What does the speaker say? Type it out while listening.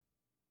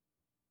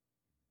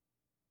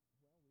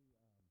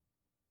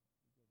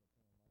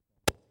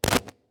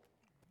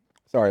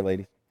Sorry,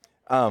 ladies.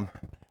 Um,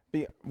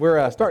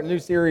 we're starting a new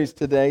series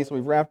today, so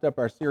we've wrapped up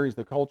our series,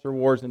 The Culture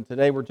Wars, and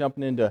today we're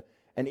jumping into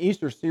an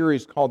Easter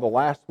series called The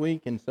Last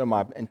Week, and so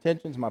my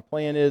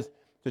plan is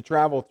to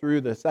travel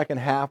through the second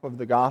half of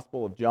the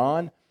Gospel of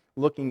John,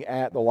 looking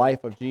at the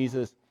life of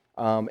Jesus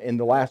in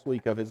the last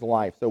week of his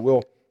life. So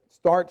we'll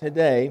start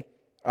today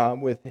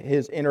with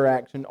his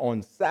interaction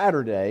on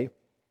Saturday,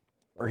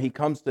 where he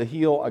comes to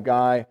heal a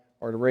guy,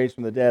 or to raise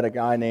from the dead a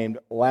guy named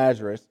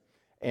Lazarus.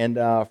 And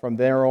from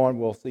there on,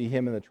 we'll see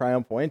him in the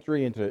triumphal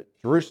entry into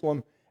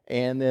Jerusalem,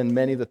 and then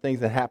many of the things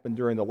that happened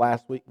during the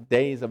last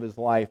days of his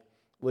life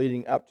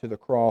leading up to the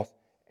cross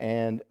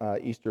and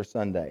Easter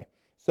Sunday.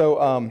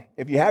 So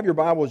if you have your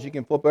Bibles, you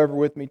can flip over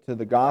with me to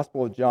the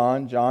Gospel of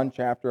John, John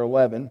chapter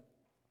 11.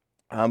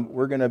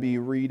 We're going to be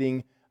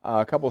reading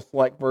a couple of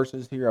select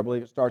verses here. I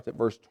believe it starts at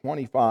verse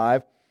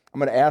 25. I'm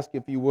going to ask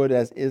if you would,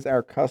 as is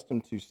our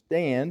custom, to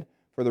stand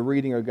for the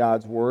reading of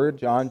God's Word.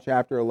 John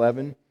chapter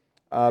 11.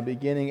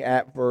 Beginning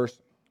at verse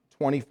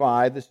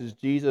 25. This is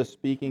Jesus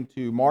speaking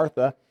to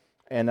Martha,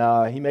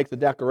 and he makes a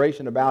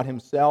declaration about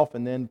himself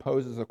and then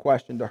poses a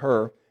question to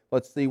her.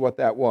 Let's see what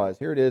that was.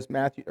 Here it is,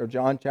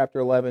 John chapter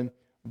 11,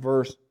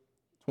 verse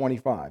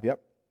 25.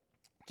 Yep.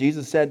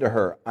 Jesus said to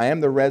her, "I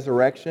am the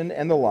resurrection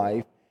and the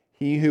life.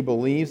 He who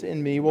believes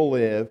in me will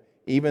live,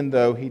 even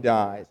though he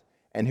dies.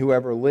 And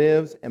whoever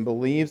lives and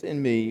believes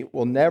in me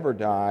will never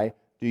die.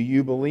 Do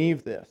you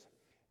believe this?"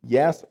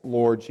 "Yes,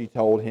 Lord," she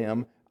told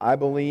him. "I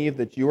believe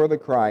that you are the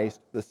Christ,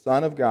 the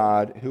Son of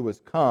God, who has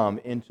come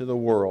into the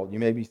world." You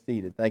may be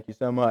seated. Thank you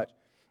so much.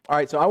 All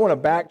right, so I want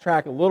to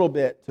backtrack a little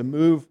bit to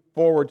move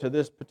forward to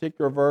this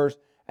particular verse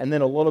and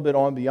then a little bit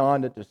on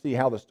beyond it to see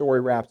how the story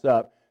wraps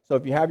up. So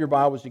if you have your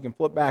Bibles, you can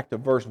flip back to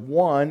verse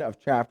 1 of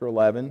chapter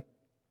 11.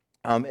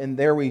 And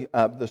there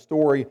the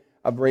story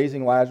of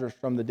raising Lazarus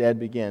from the dead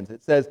begins.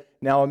 It says,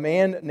 "Now a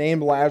man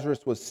named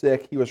Lazarus was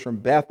sick. He was from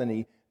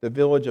Bethany, the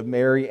village of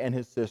Mary and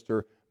his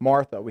sister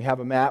Martha." We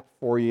have a map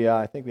for you.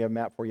 I think we have a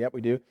map for you. Yep,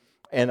 we do.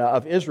 And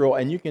of Israel,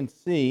 and you can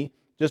see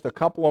just a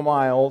couple of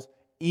miles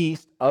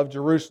east of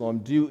Jerusalem,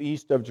 due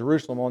east of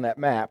Jerusalem on that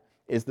map,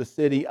 is the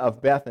city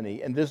of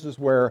Bethany, and this is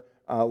where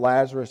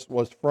Lazarus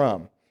was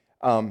from.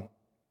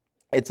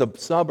 It's a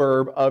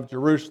suburb of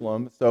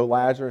Jerusalem, so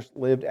Lazarus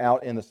lived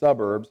out in the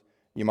suburbs,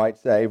 you might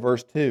say.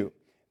 Verse 2,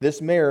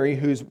 "This Mary,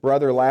 whose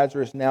brother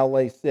Lazarus now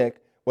lay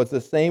sick, was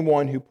the same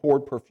one who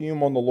poured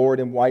perfume on the Lord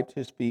and wiped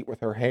his feet with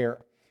her hair."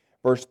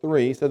 Verse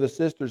 3, "So the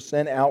sisters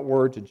sent out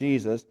word to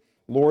Jesus,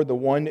 'Lord, the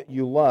one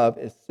you love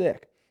is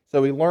sick.'"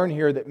 So we learn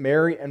here that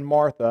Mary and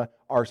Martha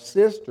are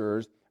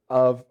sisters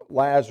of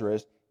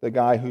Lazarus, the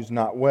guy who's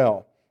not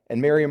well.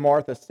 And Mary and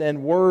Martha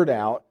send word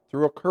out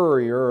through a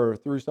courier or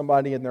through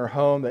somebody in their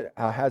home that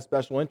has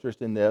special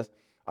interest in this,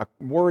 a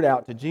word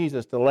out to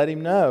Jesus to let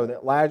him know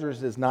that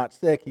Lazarus is not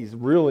sick. He's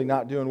really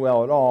not doing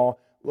well at all.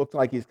 Looks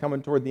like he's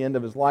coming toward the end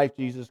of his life.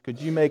 Jesus,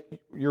 could you make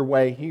your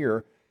way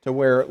here to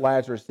where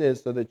Lazarus is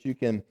so that you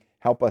can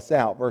help us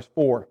out? Verse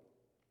 4,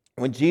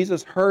 "When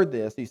Jesus heard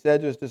this, he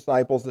said to his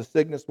disciples, 'The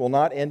sickness will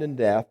not end in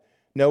death.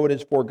 No, it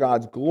is for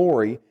God's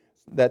glory,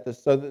 so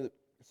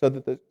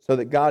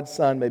that God's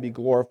Son may be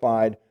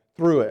glorified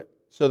through it.'"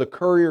 So the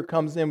courier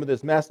comes in with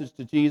this message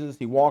to Jesus.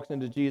 He walks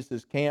into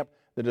Jesus' camp.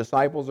 The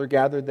disciples are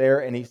gathered there,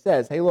 and he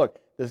says, "Hey, look,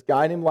 this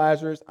guy named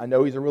Lazarus, I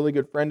know he's a really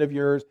good friend of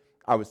yours.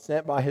 I was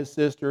sent by his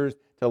sisters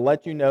to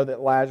let you know that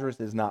Lazarus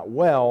is not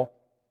well."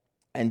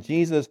 And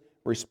Jesus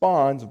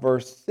responds,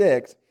 verse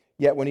 6,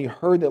 "Yet when he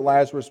heard that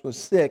Lazarus was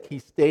sick, he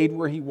stayed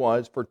where he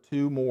was for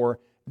 2 more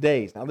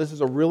days." Now, this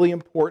is a really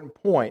important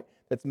point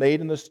that's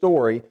made in the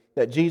story,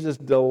 that Jesus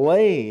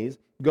delays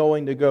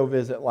going to go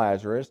visit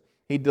Lazarus.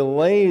 He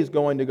delays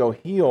going to go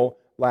heal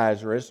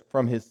Lazarus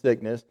from his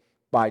sickness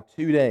by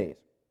 2 days.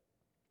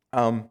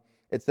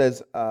 It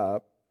says,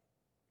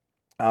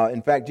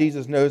 in fact,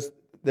 Jesus knows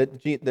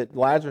that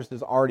Lazarus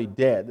is already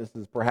dead. This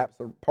is perhaps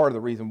part of the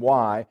reason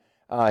why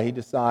he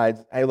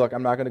decides, hey, look,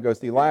 I'm not going to go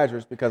see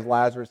Lazarus because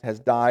Lazarus has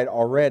died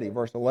already.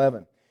 Verse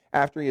 11,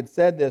 "After he had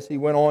said this, he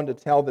went on to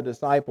tell the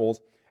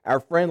disciples, 'Our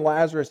friend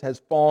Lazarus has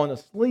fallen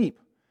asleep,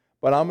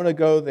 but I'm going to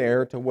go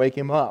there to wake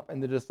him up.'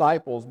 And the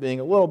disciples,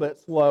 being a little bit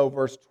slow,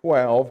 verse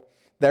 12,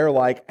 they're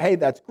like, 'Hey,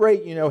 that's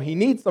great. He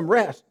needs some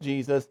rest,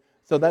 Jesus.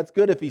 So that's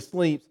good if he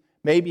sleeps.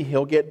 Maybe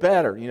he'll get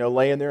better,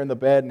 laying there in the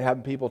bed and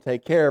having people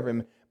take care of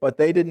him.' But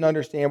they didn't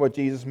understand what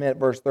Jesus meant,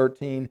 verse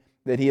 13,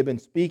 that he had been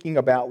speaking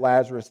about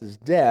Lazarus'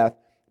 death,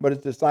 but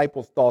his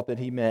disciples thought that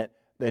he meant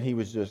that he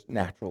was just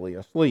naturally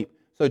asleep.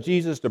 So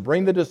Jesus, to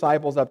bring the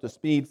disciples up to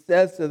speed,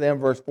 says to them,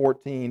 verse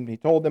 14, he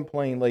told them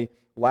plainly,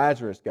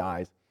 'Lazarus,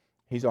 guys,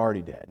 he's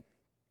already dead.'"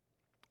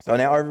 So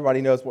now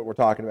everybody knows what we're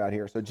talking about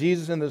here. So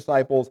Jesus and the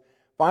disciples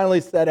finally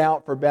set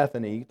out for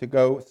Bethany to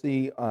go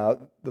see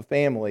the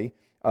family,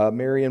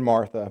 Mary and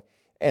Martha.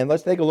 And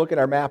let's take a look at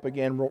our map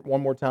again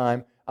one more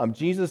time.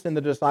 Jesus and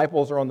the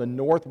disciples are on the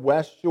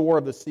northwest shore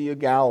of the Sea of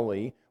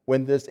Galilee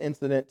when this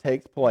incident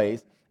takes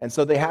place. And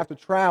so they have to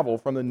travel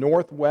from the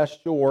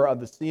northwest shore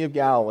of the Sea of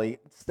Galilee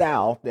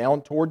south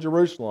down toward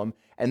Jerusalem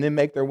and then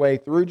make their way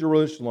through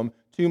Jerusalem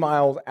 2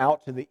 miles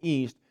out to the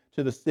east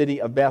to the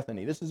city of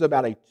Bethany. This is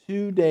about a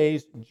 2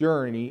 days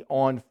journey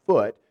on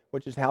foot,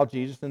 which is how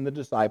Jesus and the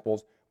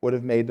disciples would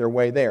have made their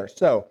way there.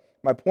 So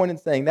my point in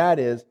saying that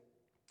is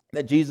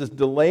that Jesus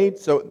delayed.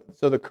 So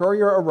the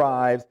courier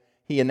arrives.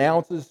 He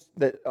announces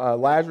that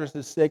Lazarus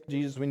is sick.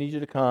 Jesus, we need you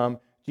to come.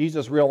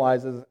 Jesus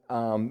realizes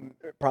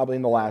probably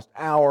in the last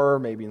hour,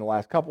 maybe in the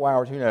last couple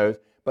hours, who knows,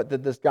 but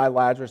that this guy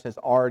Lazarus has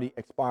already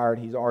expired.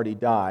 He's already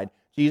died.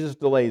 Jesus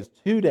delays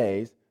 2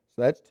 days,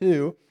 so that's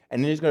 2,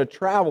 and then he's going to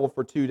travel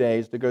for 2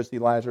 days to go see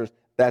Lazarus.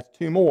 That's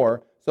 2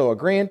 more. So a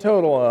grand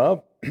total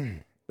of,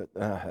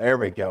 there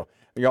we go.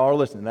 Y'all are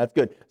listening. That's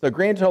good. So a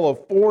grand total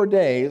of 4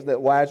 days that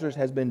Lazarus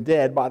has been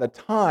dead by the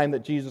time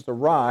that Jesus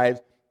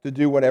arrives to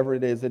do whatever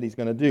it is that he's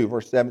going to do.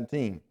 Verse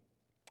 17.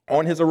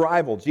 On his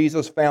arrival,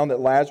 Jesus found that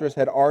Lazarus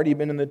had already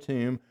been in the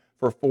tomb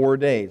for 4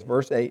 days.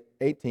 Verse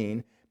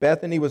 18.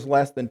 Bethany was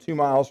less than 2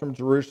 miles from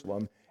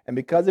Jerusalem, and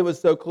because it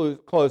was so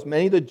close,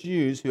 many of the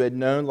Jews who had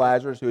known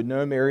Lazarus, who had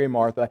known Mary and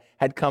Martha,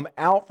 had come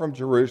out from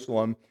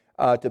Jerusalem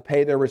to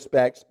pay their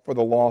respects for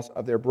the loss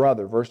of their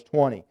brother. Verse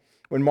 20.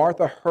 When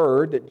Martha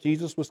heard that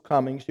Jesus was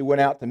coming, she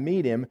went out to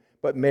meet him,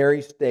 but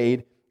Mary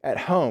stayed at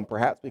home,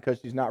 perhaps because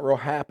she's not real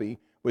happy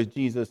with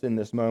Jesus in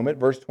this moment.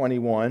 Verse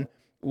 21,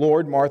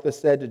 Lord, Martha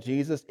said to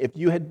Jesus, if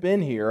you had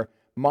been here,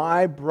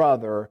 my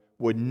brother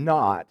would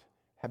not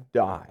have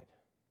died.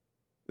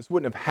 This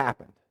wouldn't have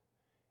happened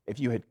if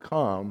you had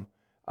come,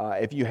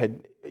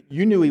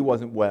 you knew he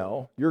wasn't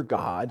well, you're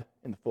God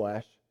in the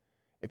flesh.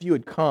 If you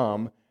had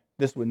come,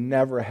 this would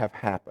never have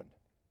happened.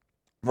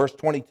 Verse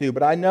 22,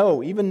 but I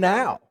know even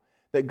now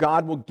that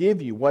God will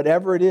give you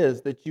whatever it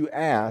is that you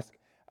ask.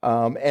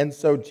 And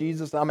so,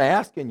 Jesus, I'm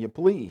asking you,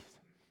 please,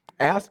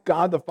 ask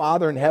God the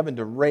Father in heaven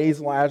to raise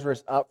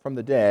Lazarus up from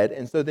the dead.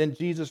 And so then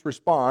Jesus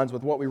responds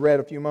with what we read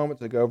a few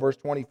moments ago, verse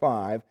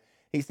 25.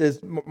 He says,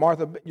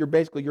 Martha, you're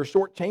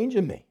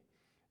shortchanging me.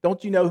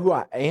 Don't you know who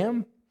I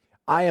am?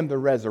 I am the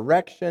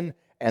resurrection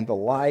and the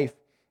life.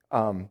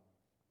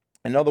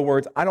 In other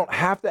words, I don't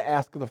have to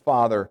ask the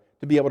Father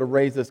to be able to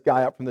raise this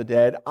guy up from the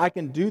dead. I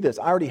can do this.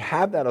 I already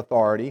have that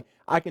authority.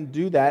 I can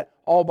do that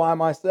all by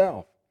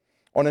myself.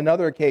 On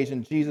another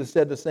occasion, Jesus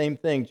said the same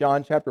thing.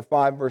 John chapter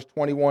 5, verse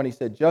 21, he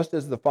said, just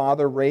as the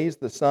Father raised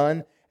the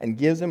Son and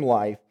gives him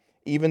life,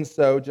 even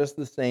so, just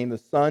the same, the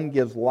Son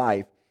gives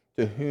life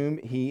to whom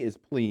he is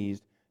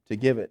pleased to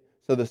give it.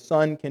 So the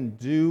Son can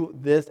do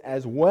this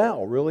as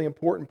well. Really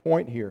important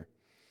point here.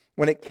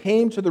 When it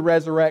came to the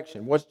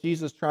resurrection, what's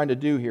Jesus trying to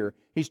do here?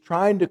 He's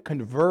trying to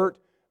convert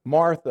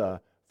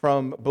Martha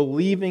from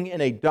believing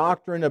in a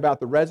doctrine about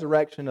the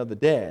resurrection of the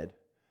dead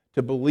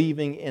to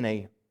believing in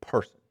a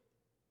person.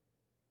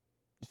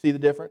 You see the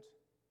difference?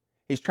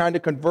 He's trying to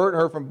convert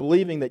her from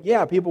believing that,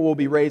 yeah, people will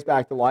be raised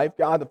back to life,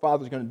 God the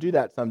Father is going to do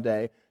that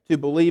someday, to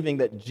believing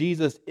that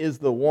Jesus is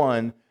the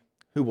one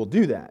who will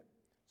do that,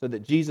 so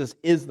that Jesus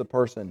is the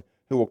person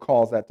who will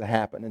cause that to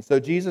happen. And so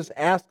Jesus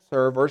asks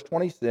her, verse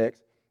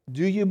 26,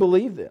 do you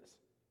believe this?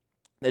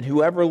 That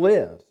whoever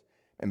lives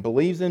and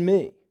believes in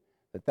me,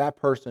 that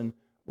person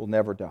will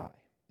never die.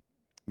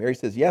 Mary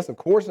says, yes, of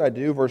course I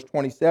do. Verse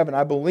 27,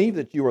 I believe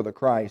that you are the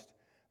Christ,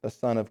 the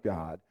Son of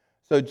God.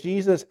 So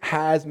Jesus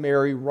has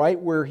Mary right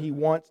where he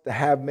wants to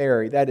have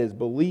Mary. That is,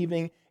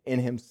 believing in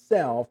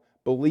himself,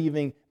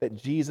 believing that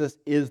Jesus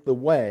is the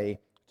way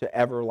to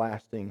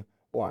everlasting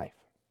life.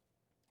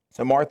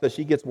 So Martha,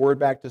 she gets word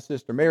back to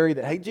Sister Mary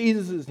that, hey,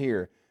 Jesus is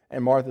here.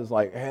 And Martha's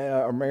like,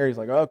 or Mary's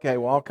like, okay,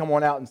 well, I'll come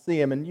on out and see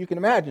him. And you can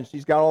imagine,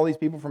 she's got all these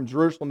people from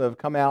Jerusalem that have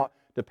come out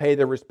to pay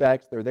their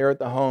respects. They're there at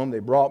the home. They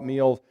brought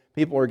meals.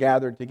 People are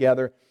gathered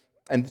together.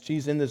 And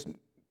she's in this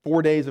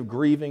 4 days of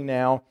grieving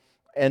now.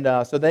 And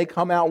so they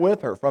come out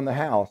with her from the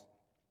house.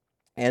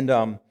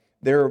 And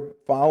they're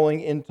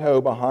following in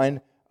tow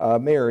behind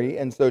Mary.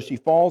 And so she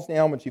falls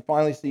down when she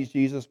finally sees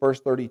Jesus,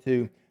 verse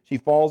 32. She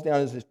falls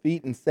down at his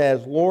feet and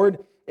says, Lord,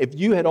 if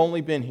you had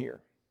only been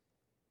here.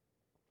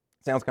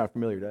 Sounds kind of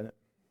familiar, doesn't it?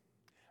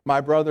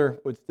 My brother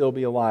would still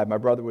be alive. My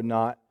brother would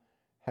not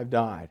have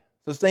died.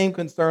 It's the same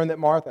concern that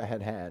Martha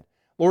had had.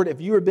 Lord,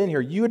 if you had been here,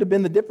 you would have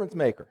been the difference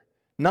maker.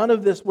 None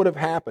of this would have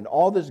happened.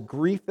 All this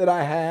grief that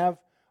I have,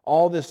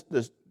 all this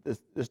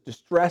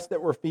distress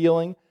that we're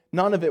feeling,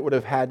 none of it would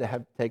have had to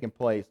have taken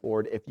place,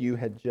 Lord, if you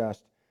had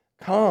just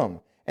come.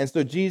 And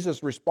so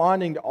Jesus,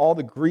 responding to all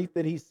the grief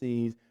that he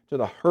sees, to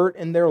the hurt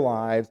in their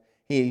lives,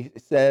 he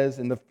says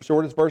in the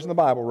shortest verse in the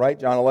Bible, right,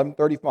 John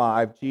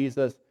 11:35,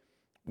 Jesus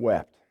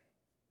wept.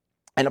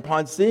 And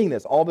upon seeing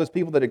this, all those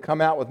people that had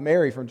come out with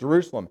Mary from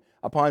Jerusalem,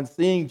 upon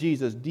seeing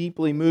Jesus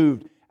deeply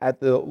moved at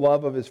the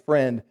love of his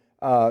friend,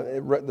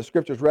 the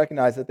scriptures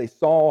recognize that they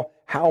saw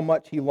how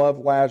much he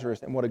loved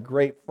Lazarus and what a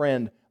great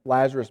friend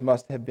Lazarus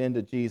must have been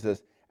to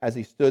Jesus as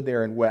he stood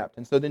there and wept.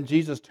 And so then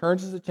Jesus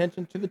turns his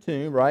attention to the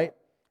tomb, right?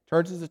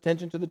 Turns his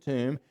attention to the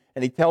tomb,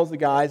 and he tells the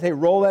guys, hey,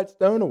 roll that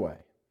stone away.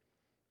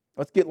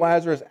 Let's get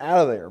Lazarus out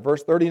of there.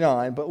 Verse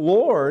 39, but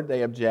Lord,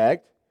 they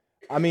object,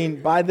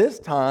 by this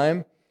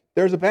time,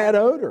 there's a bad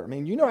odor.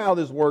 You know how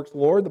this works,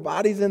 Lord. The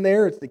body's in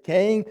there. It's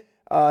decaying.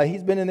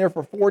 He's been in there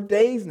for 4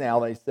 days now,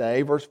 they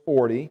say. Verse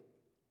 40.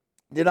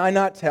 Did I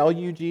not tell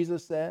you,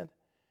 Jesus said,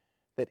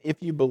 that if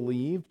you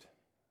believed,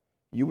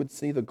 you would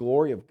see the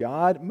glory of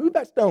God? Move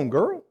that stone,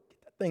 girl.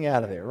 Get that thing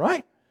out of there,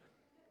 right?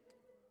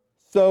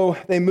 So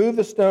they move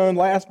the stone.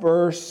 Last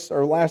verse,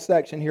 or last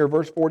section here,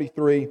 verse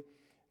 43.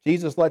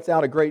 Jesus lets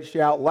out a great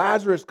shout,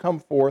 Lazarus, come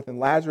forth, and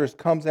Lazarus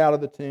comes out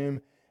of the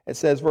tomb. It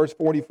says, verse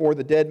 44,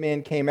 the dead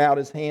man came out,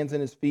 his hands and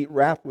his feet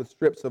wrapped with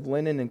strips of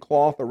linen and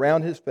cloth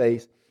around his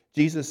face.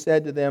 Jesus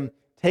said to them,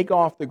 take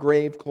off the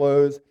grave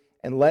clothes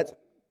and let's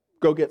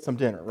go get some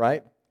dinner,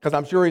 right? Because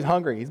I'm sure he's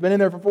hungry. He's been in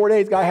there for 4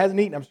 days. Guy hasn't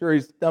eaten. I'm sure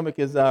his stomach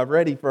is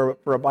ready for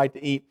a bite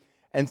to eat.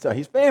 And so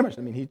he's famished.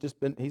 I mean,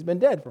 he's been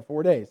dead for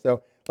 4 days.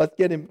 So let's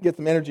get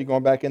some energy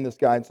going back in this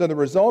guy. And so the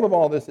result of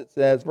all this, it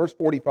says, verse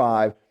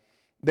 45,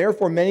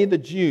 therefore many of the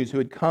Jews who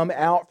had come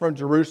out from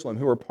Jerusalem,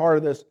 who were part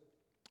of this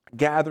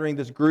gathering,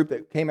 this group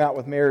that came out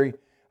with Mary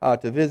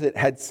to visit,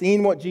 had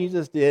seen what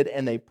Jesus did,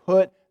 and they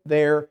put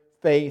their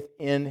faith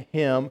in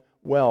him.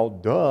 Well,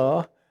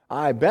 duh.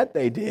 I bet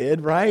they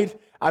did, right?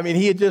 I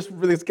mean,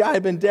 this guy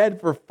had been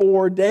dead for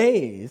 4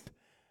 days.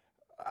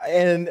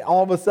 And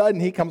all of a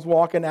sudden, he comes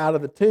walking out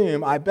of the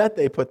tomb. I bet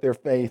they put their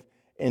faith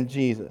in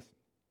Jesus.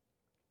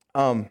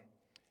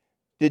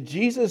 Did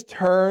Jesus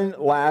turn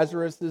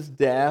Lazarus'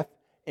 death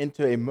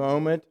into a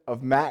moment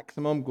of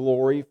maximum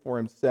glory for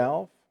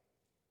himself?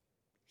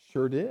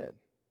 Sure did.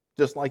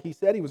 Just like he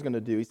said he was going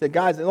to do. He said,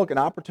 guys, look, an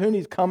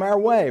opportunity's come our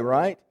way,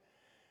 right?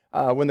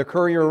 When the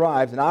courier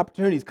arrives, an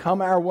opportunity's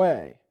come our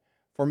way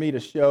for me to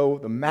show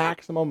the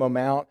maximum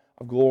amount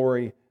of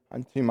glory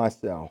unto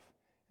myself.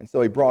 And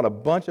so he brought a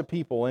bunch of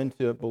people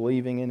into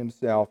believing in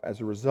himself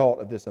as a result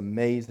of this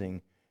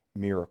amazing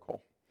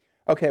miracle.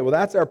 Okay, well,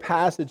 that's our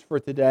passage for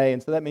today.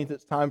 And so that means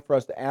it's time for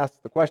us to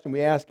ask the question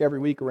we ask every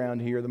week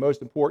around here, the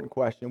most important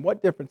question: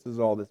 what difference does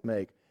all this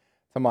make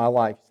to my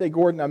life? You say,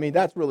 Gordon, I mean,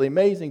 that's really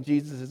amazing.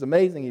 Jesus is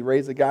amazing. He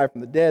raised a guy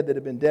from the dead that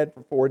had been dead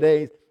for 4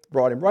 days,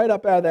 brought him right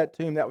up out of that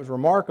tomb. That was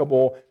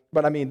remarkable.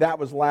 But I mean, that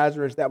was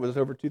Lazarus. That was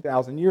over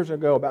 2,000 years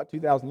ago, about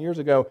 2,000 years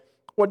ago.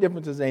 What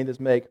difference does any of this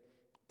make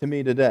to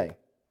me today?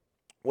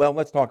 Well,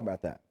 let's talk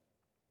about that.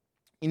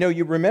 You know,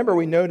 you remember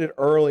we noted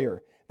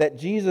earlier that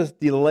Jesus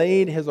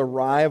delayed his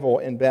arrival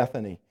in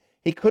Bethany.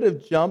 He could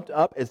have jumped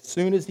up as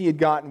soon as he had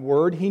gotten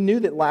word. He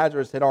knew that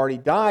Lazarus had already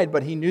died,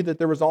 but he knew that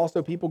there was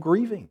also people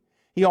grieving.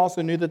 He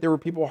also knew that there were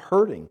people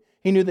hurting.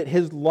 He knew that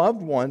his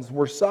loved ones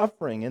were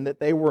suffering and that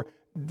they were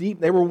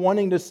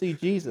wanting to see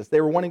Jesus.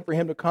 They were wanting for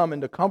him to come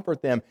and to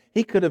comfort them.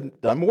 He could have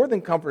done more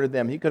than comforted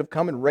them. He could have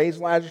come and raised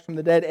Lazarus from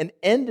the dead and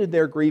ended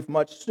their grief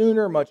much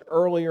sooner, much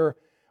earlier,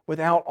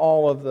 without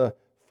all of the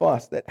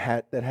fuss that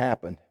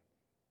happened.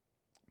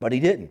 But he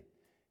didn't.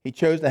 He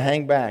chose to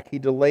hang back. He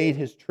delayed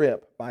his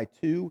trip by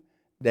 2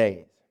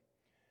 days.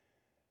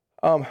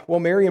 Well,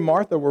 Mary and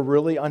Martha were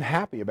really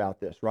unhappy about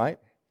this, right?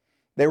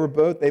 They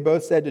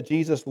both said to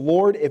Jesus,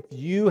 Lord, if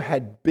you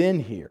had been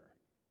here,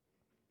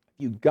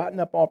 if you'd gotten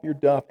up off your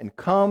duff and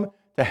come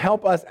to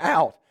help us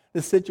out,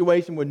 this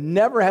situation would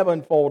never have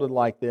unfolded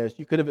like this.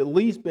 You could have at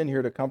least been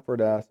here to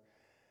comfort us.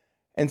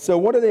 And so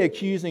what are they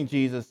accusing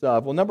Jesus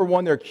of? Well, number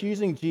one, they're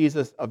accusing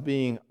Jesus of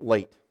being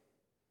late.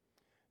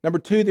 Number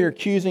two, they're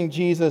accusing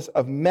Jesus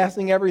of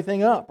messing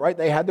everything up, right?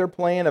 They had their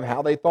plan of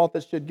how they thought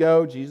this should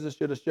go. Jesus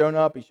should have shown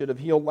up. He should have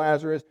healed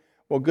Lazarus.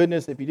 Well,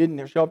 goodness, if he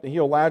didn't show up to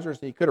heal Lazarus,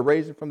 he could have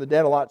raised him from the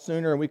dead a lot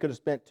sooner, and we could have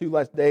spent 2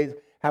 less days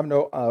having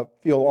to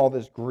feel all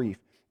this grief.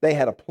 They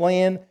had a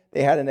plan.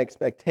 They had an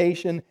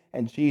expectation,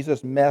 and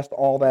Jesus messed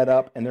all that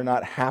up, and they're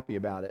not happy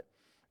about it.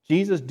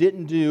 Jesus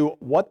didn't do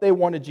what they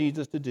wanted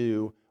Jesus to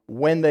do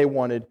when they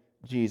wanted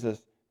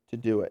Jesus to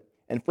do it.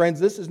 And friends,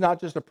 this is not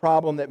just a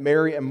problem that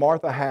Mary and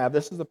Martha have.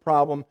 This is a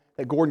problem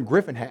that Gordon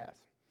Griffin has,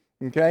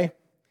 okay?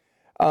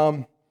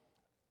 In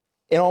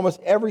almost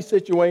every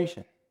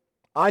situation,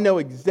 I know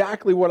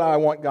exactly what I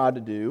want God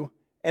to do,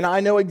 and I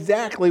know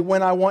exactly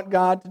when I want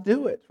God to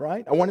do it,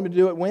 right? I want him to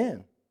do it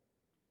when?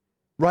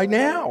 Right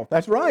now.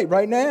 That's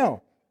right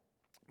now.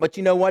 But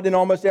you know what? In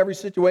almost every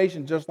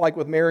situation, just like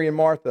with Mary and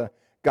Martha,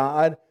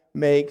 God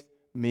makes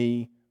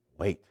me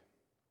wait.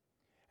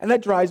 And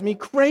that drives me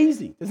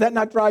crazy. Does that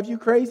not drive you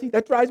crazy?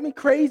 That drives me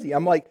crazy.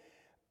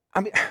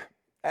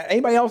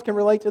 Anybody else can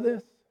relate to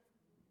this?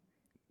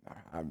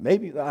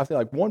 Maybe I'll say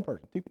like one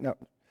person. 2, no. All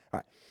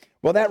right.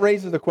 Well, that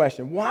raises the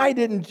question, why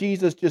didn't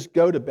Jesus just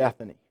go to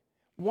Bethany?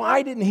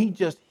 Why didn't he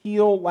just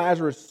heal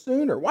Lazarus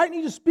sooner? Why didn't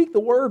he just speak the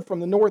word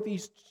from the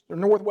northeast or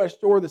northwest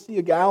shore of the Sea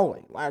of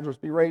Galilee? Lazarus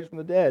be raised from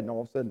the dead, and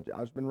all of a sudden,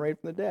 Lazarus been raised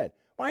from the dead.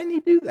 Why didn't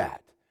he do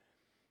that?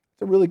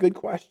 It's a really good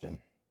question.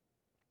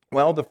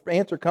 Well, the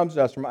answer comes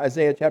to us from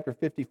Isaiah chapter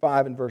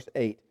 55 and verse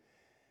 8.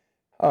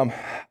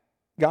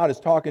 God is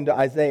talking to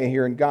Isaiah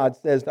here, and God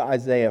says to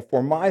Isaiah,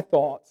 "For my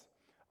thoughts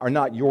are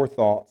not your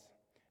thoughts,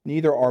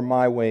 neither are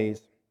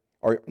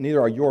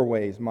your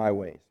ways my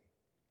ways."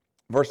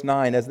 Verse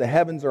 9, "As the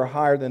heavens are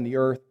higher than the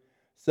earth,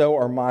 so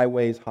are my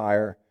ways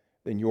higher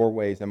than your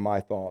ways, and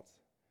my thoughts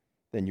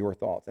than your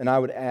thoughts." And I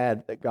would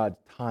add that God's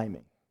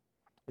timing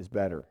is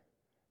better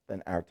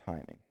than our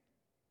timing.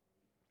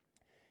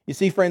 You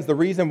see, friends, the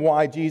reason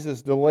why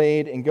Jesus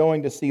delayed in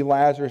going to see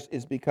Lazarus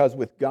is because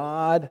with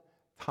God,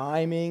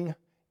 timing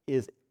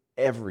is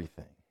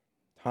everything.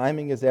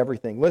 Timing is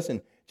everything.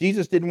 Listen,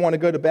 Jesus didn't want to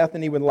go to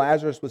Bethany when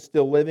Lazarus was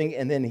still living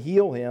and then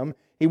heal him.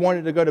 He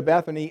wanted to go to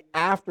Bethany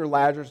after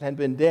Lazarus had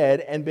been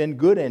dead and been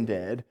good and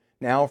dead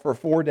now for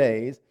 4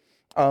 days,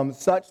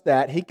 such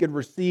that he could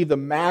receive the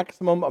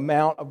maximum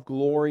amount of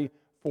glory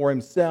for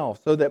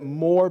himself, so that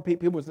more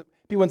people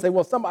would say,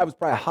 well, somebody was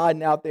probably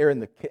hiding out there in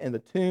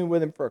the tomb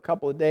with him for a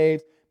couple of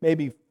days,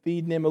 maybe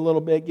feeding him a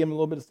little bit, giving him a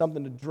little bit of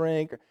something to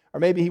drink, or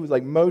maybe he was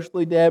like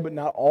mostly dead, but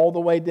not all the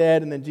way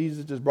dead, and then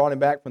Jesus just brought him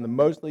back from the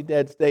mostly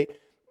dead state.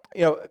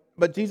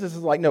 But Jesus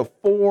is like, no,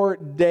 4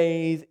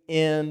 days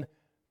in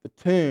the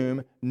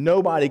tomb,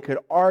 nobody could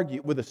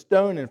argue with a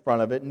stone in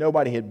front of it.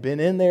 Nobody had been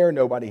in there.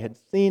 Nobody had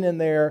seen in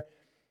there.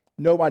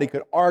 Nobody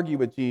could argue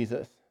with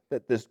Jesus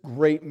that this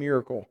great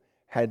miracle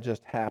had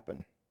just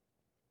happened.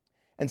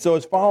 And so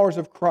as followers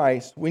of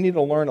Christ, we need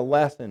to learn a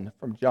lesson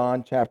from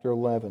John chapter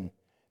 11,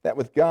 that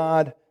with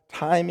God,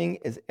 timing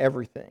is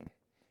everything.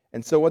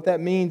 And so what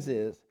that means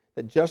is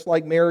that just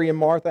like Mary and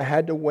Martha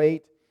had to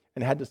wait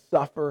and had to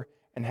suffer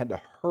and had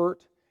to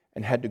hurt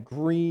and had to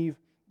grieve,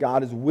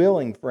 God is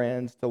willing,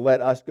 friends, to let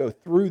us go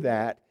through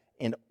that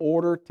in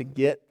order to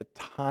get the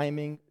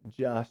timing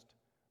just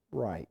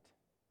right.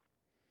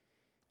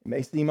 It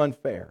may seem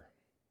unfair.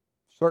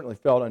 It certainly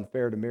felt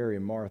unfair to Mary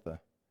and Martha.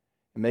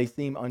 It may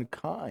seem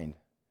unkind.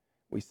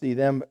 We see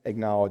them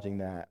acknowledging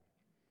that.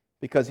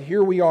 Because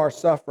here we are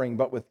suffering,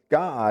 but with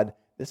God,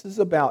 this is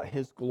about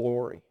His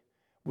glory.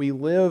 We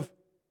live,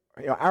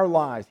 our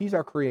lives, He's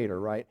our creator,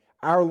 right?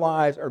 Our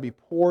lives are to be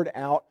poured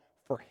out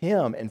for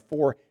Him and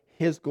for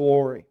His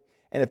glory.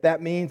 And if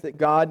that means that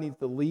God needs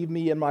to leave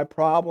me in my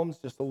problems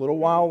just a little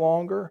while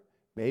longer,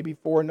 maybe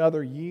for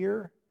another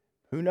year,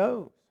 who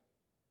knows?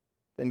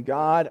 Then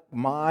God,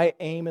 my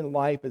aim in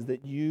life is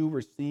that you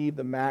receive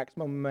the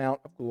maximum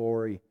amount of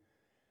glory.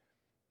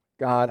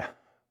 God,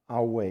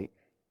 I'll wait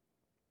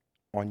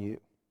on you.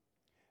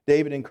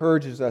 David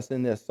encourages us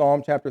in this,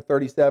 Psalm chapter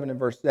 37 and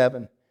verse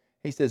 7.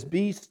 He says,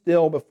 be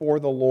still before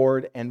the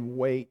Lord and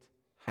wait.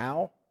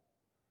 How?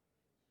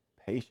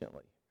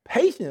 Patiently.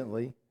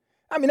 Patiently?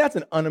 I mean, that's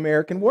an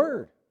un-American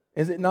word,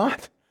 is it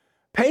not?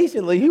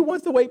 Patiently. Who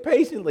wants to wait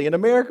patiently? In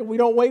America, we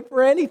don't wait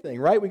for anything,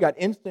 right? We got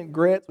instant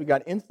grits, we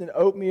got instant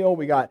oatmeal,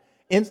 we got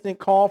instant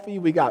coffee,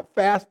 we got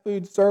fast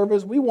food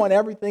service. We want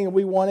everything and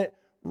we want it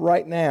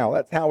right now.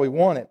 That's how we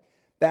want it.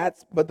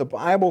 But the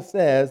Bible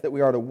says that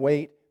we are to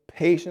wait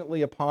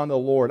patiently upon the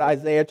Lord.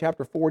 Isaiah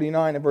chapter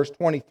 49 and verse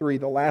 23,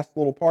 the last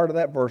little part of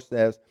that verse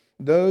says,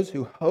 those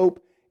who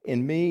hope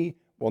in me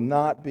will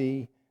not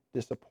be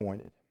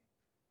disappointed.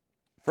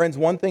 Friends,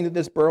 one thing that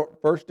this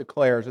verse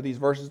declares, or these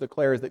verses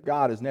declare, is that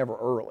God is never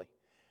early.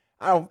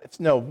 I don't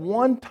know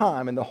one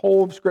time in the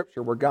whole of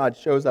Scripture where God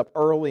shows up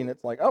early and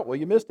it's like, oh, well,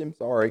 you missed him,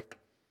 sorry.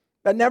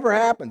 That never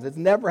happens. It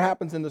never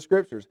happens in the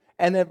Scriptures.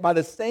 And then by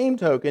the same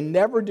token,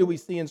 never do we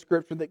see in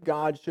Scripture that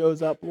God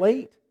shows up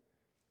late.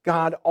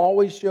 God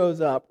always shows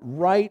up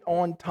right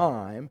on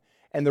time,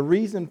 and the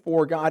reason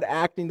for God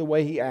acting the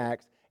way He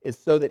acts is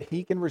so that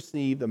He can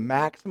receive the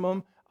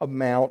maximum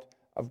amount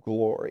of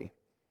glory.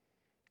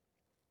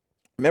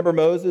 Remember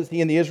Moses?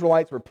 He and the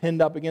Israelites were pinned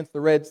up against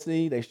the Red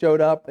Sea. They showed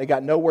up. They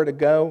got nowhere to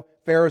go.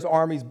 Pharaoh's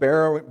armies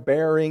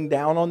bearing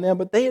down on them,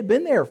 but they had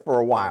been there for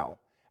a while.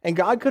 And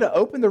God could have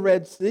opened the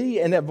Red Sea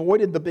and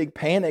avoided the big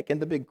panic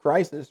and the big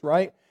crisis,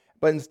 right?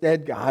 But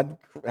instead, God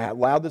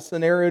allowed the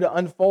scenario to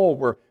unfold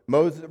where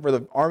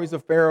the armies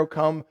of Pharaoh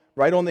come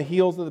right on the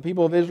heels of the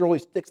people of Israel. He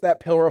sticks that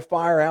pillar of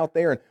fire out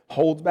there and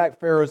holds back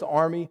Pharaoh's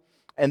army.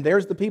 And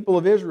there's the people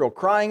of Israel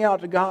crying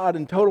out to God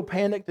in total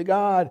panic to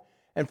God.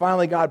 And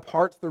finally, God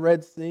parts the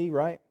Red Sea,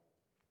 right?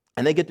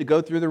 And they get to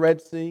go through the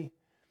Red Sea.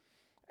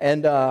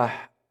 And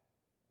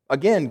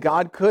again,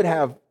 God could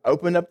have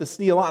opened up the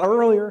sea a lot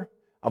earlier,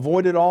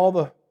 avoided all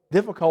the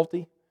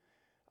difficulty.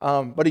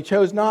 But He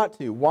chose not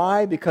to.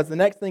 Why? Because the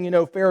next thing you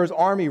know, Pharaoh's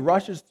army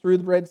rushes through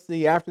the Red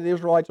Sea after the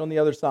Israelites on the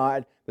other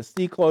side. The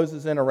sea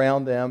closes in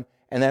around them,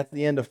 and that's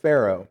the end of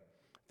Pharaoh.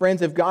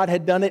 Friends, if God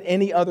had done it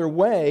any other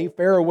way,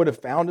 Pharaoh would have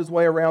found his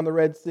way around the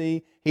Red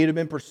Sea. He'd have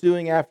been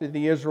pursuing after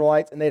the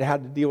Israelites, and they'd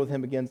had to deal with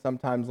him again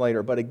sometimes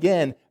later. But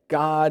again,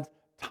 God's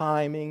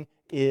timing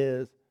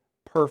is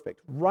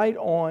perfect, right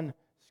on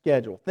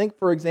schedule. Think,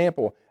 for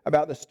example,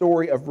 about the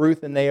story of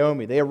Ruth and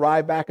Naomi. They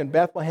arrive back in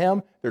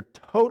Bethlehem. They're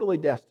totally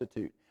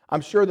destitute.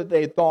 I'm sure that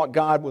they thought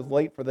God was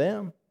late for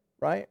them,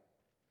 right?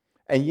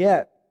 And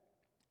yet,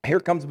 here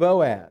comes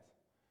Boaz.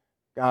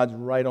 God's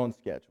right on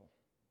schedule.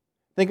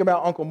 Think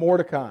about Uncle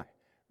Mordecai,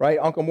 right?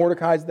 Uncle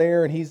Mordecai's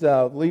there, and he's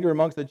a leader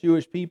amongst the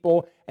Jewish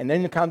people. And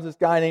then comes this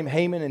guy named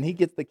Haman, and he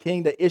gets the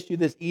king to issue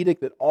this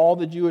edict that all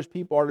the Jewish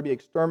people are to be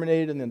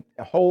exterminated in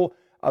the whole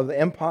of the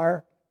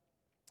empire.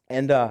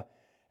 And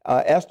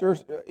Esther,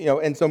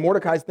 and so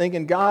Mordecai's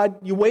thinking, God,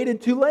 you waited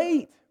too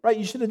late, right?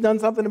 You should have done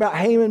something about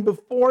Haman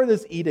before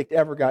this edict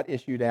ever got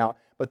issued out.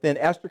 But then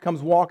Esther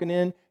comes walking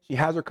in. She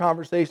has her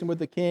conversation with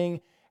the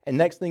king. And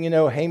next thing you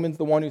know, Haman's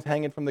the one who's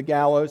hanging from the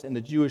gallows, and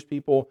the Jewish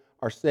people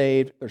are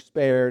saved, they're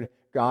spared.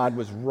 God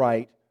was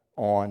right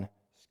on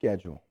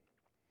schedule.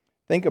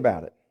 Think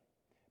about it.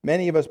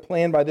 Many of us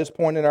plan by this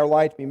point in our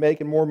life to be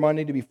making more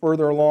money, to be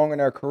further along in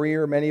our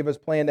career. Many of us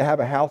plan to have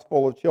a house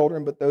full of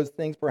children, but those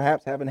things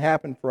perhaps haven't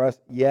happened for us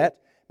yet.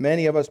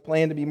 Many of us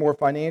plan to be more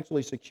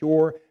financially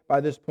secure. By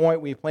this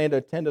point, we plan to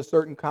attend a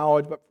certain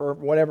college, but for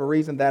whatever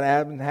reason, that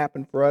hasn't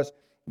happened for us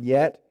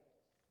yet.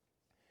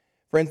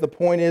 Friends, the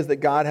point is that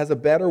God has a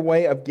better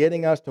way of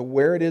getting us to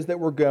where it is that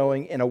we're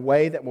going in a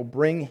way that will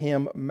bring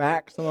Him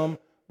maximum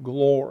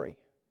glory,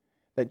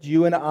 that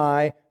you and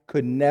I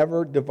could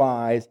never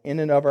devise in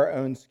and of our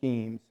own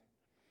schemes.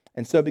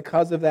 And so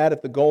because of that,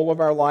 if the goal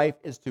of our life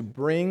is to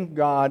bring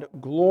God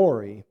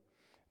glory,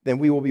 then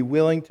we will be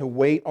willing to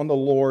wait on the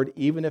Lord,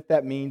 even if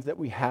that means that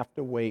we have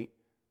to wait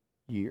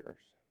years.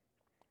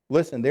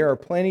 Listen, there are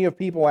plenty of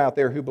people out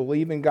there who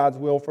believe in God's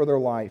will for their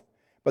life,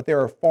 but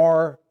there are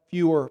far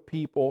fewer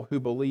people who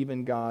believe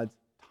in God's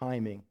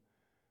timing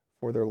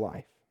for their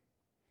life.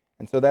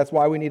 And so that's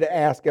why we need to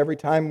ask every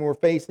time we're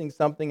facing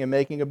something and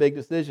making a big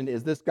decision,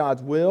 is this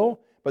God's will?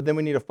 But then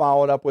we need to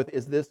follow it up with,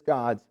 is this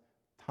God's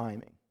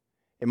timing?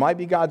 It might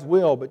be God's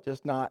will, but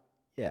just not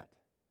yet.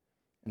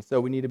 And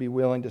so we need to be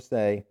willing to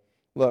say,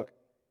 look,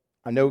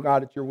 I know,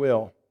 God, it's your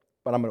will,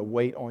 but I'm going to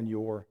wait on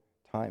your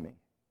timing.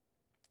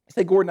 You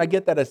say, Gordon, I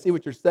get that. I see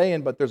what you're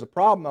saying, but there's a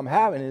problem I'm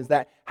having is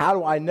that how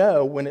do I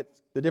know when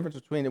it's the difference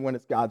between when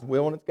it's God's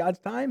will and it's God's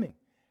timing?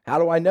 How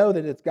do I know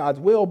that it's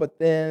God's will, but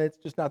then it's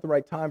just not the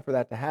right time for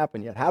that to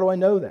happen yet? How do I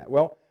know that?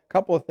 Well, a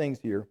couple of things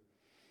here.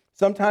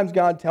 Sometimes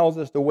God tells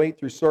us to wait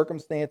through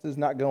circumstances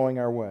not going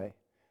our way.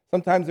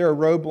 Sometimes there are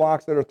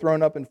roadblocks that are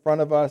thrown up in front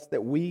of us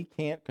that we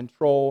can't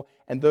control,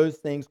 and those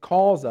things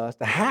cause us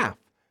to have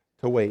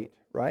to wait,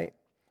 right?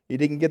 You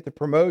didn't get the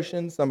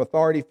promotion. Some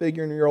authority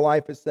figure in your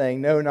life is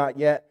saying, no, not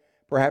yet.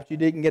 Perhaps you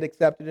didn't get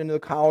accepted into the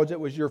college that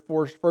was your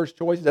first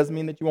choice. It doesn't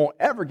mean that you won't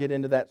ever get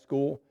into that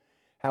school.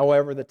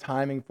 However, the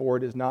timing for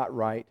it is not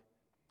right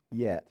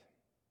yet.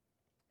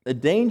 The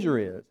danger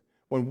is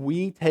when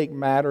we take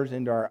matters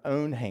into our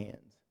own hands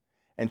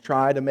and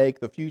try to make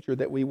the future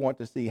that we want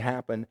to see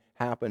happen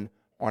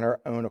on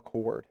our own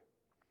accord.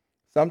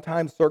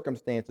 Sometimes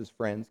circumstances,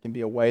 friends, can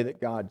be a way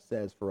that God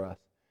says for us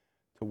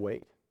to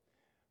wait.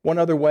 One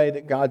other way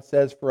that God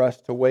says for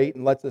us to wait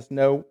and lets us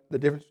know the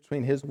difference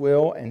between His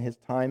will and His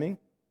timing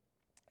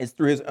is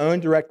through His own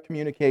direct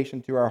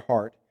communication to our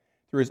heart.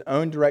 Through His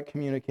own direct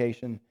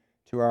communication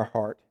to our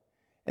heart.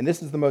 And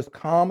this is the most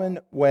common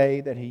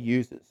way that He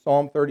uses.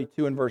 Psalm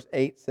 32 and verse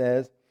 8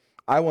 says,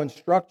 I will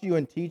instruct you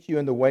and teach you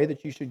in the way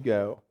that you should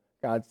go.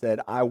 God said,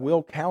 I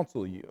will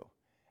counsel you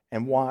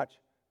and watch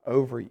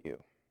over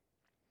you.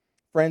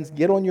 Friends,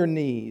 get on your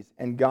knees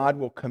and God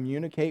will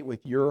communicate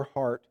with your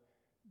heart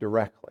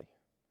directly.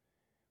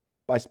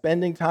 By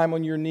spending time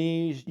on your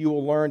knees, you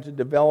will learn to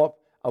develop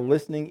a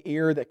listening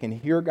ear that can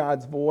hear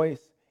God's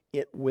voice.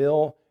 It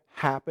will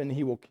happen.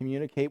 He will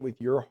communicate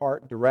with your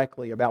heart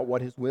directly about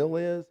what His will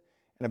is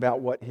and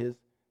about what His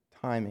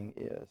timing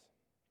is.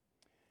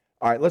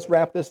 All right, let's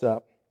wrap this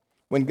up.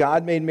 When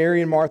God made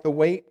Mary and Martha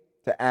wait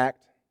to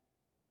act,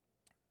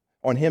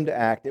 on Him to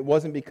act, it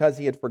wasn't because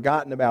He had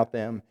forgotten about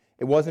them.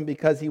 It wasn't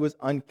because He was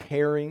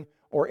uncaring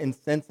or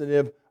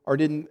insensitive or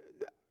didn't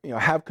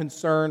have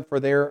concern for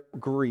their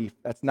grief.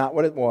 That's not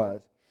what it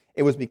was.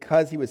 It was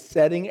because He was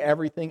setting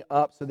everything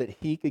up so that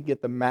He could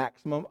get the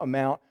maximum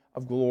amount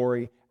of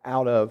glory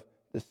out of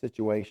the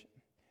situation.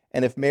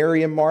 And if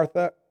Mary and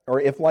Martha,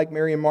 or if like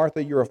Mary and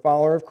Martha, you're a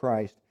follower of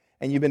Christ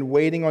and you've been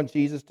waiting on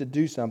Jesus to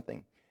do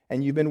something,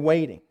 and you've been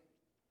waiting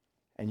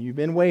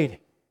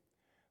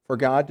for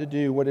God to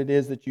do what it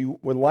is that you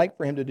would like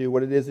for Him to do,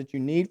 what it is that you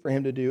need for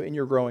Him to do, and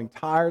you're growing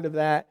tired of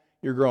that,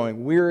 you're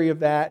growing weary of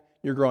that,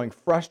 you're growing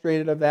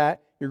frustrated of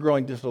that, you're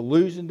growing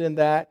disillusioned in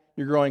that,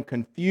 you're growing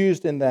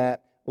confused in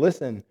that.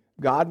 Listen,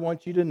 God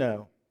wants you to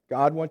know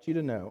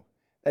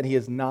that He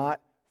has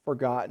not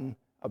forgotten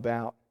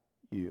about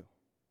you.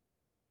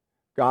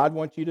 God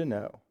wants you to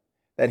know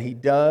that He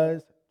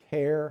does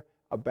care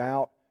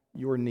about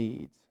your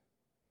needs,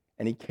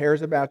 and He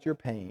cares about your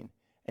pain,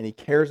 and He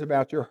cares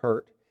about your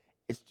hurt.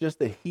 It's just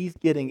that He's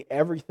getting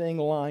everything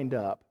lined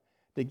up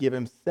to give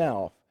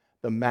Himself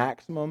the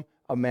maximum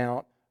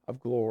amount of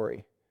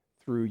glory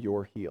through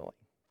your healing.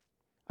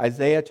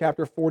 Isaiah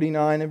chapter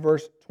 49 and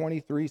verse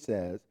 23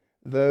 says,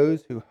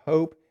 those who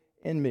hope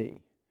in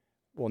me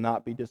will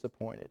not be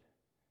disappointed.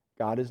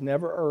 God is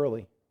never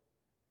early,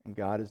 and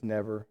God is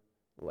never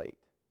late.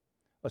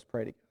 Let's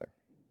pray together.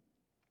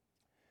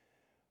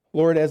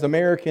 Lord, as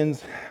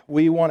Americans,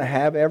 we want to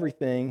have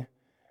everything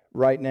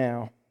right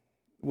now.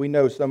 We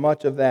know so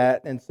much of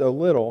that and so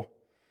little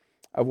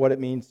of what it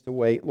means to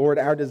wait. Lord,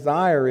 our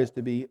desire is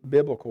to be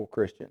biblical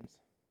Christians,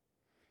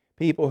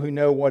 people who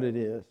know what it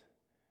is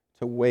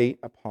to wait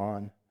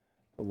upon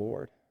the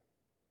Lord.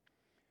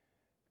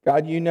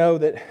 God, you know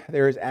that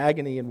there is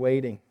agony in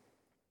waiting.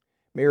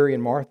 Mary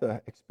and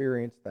Martha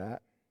experienced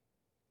that.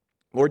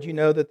 Lord, you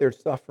know that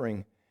there's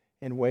suffering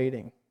in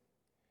waiting.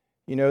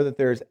 You know that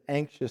there's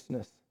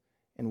anxiousness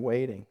in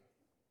waiting.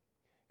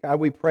 God,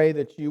 we pray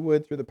that you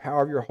would, through the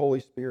power of your Holy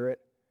Spirit,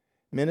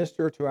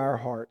 minister to our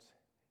hearts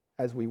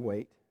as we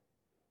wait.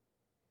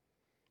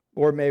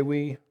 Lord, may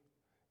we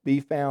be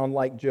found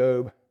like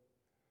Job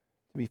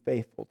to be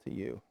faithful to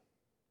you.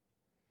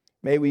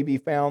 May we be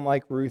found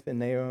like Ruth and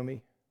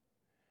Naomi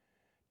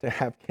to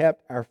have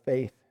kept our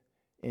faith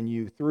in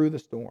you through the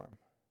storm,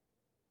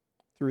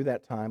 through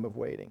that time of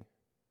waiting,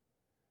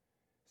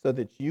 so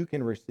that you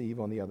can receive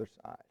on the other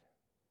side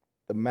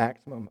the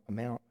maximum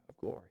amount of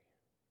glory.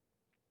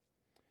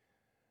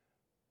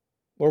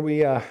 Lord,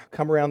 we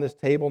come around this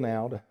table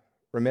now to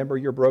remember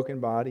your broken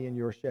body and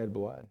your shed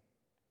blood.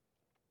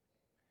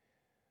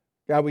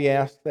 God, we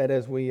ask that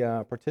as we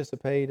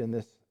participate in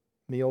this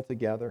meal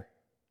together,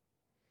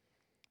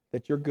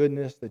 that your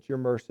goodness, that your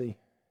mercy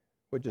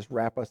would just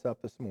wrap us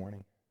up this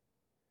morning,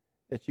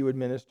 that you would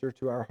minister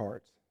to our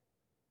hearts.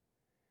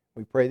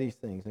 We pray these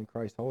things in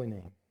Christ's holy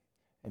name.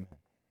 Amen.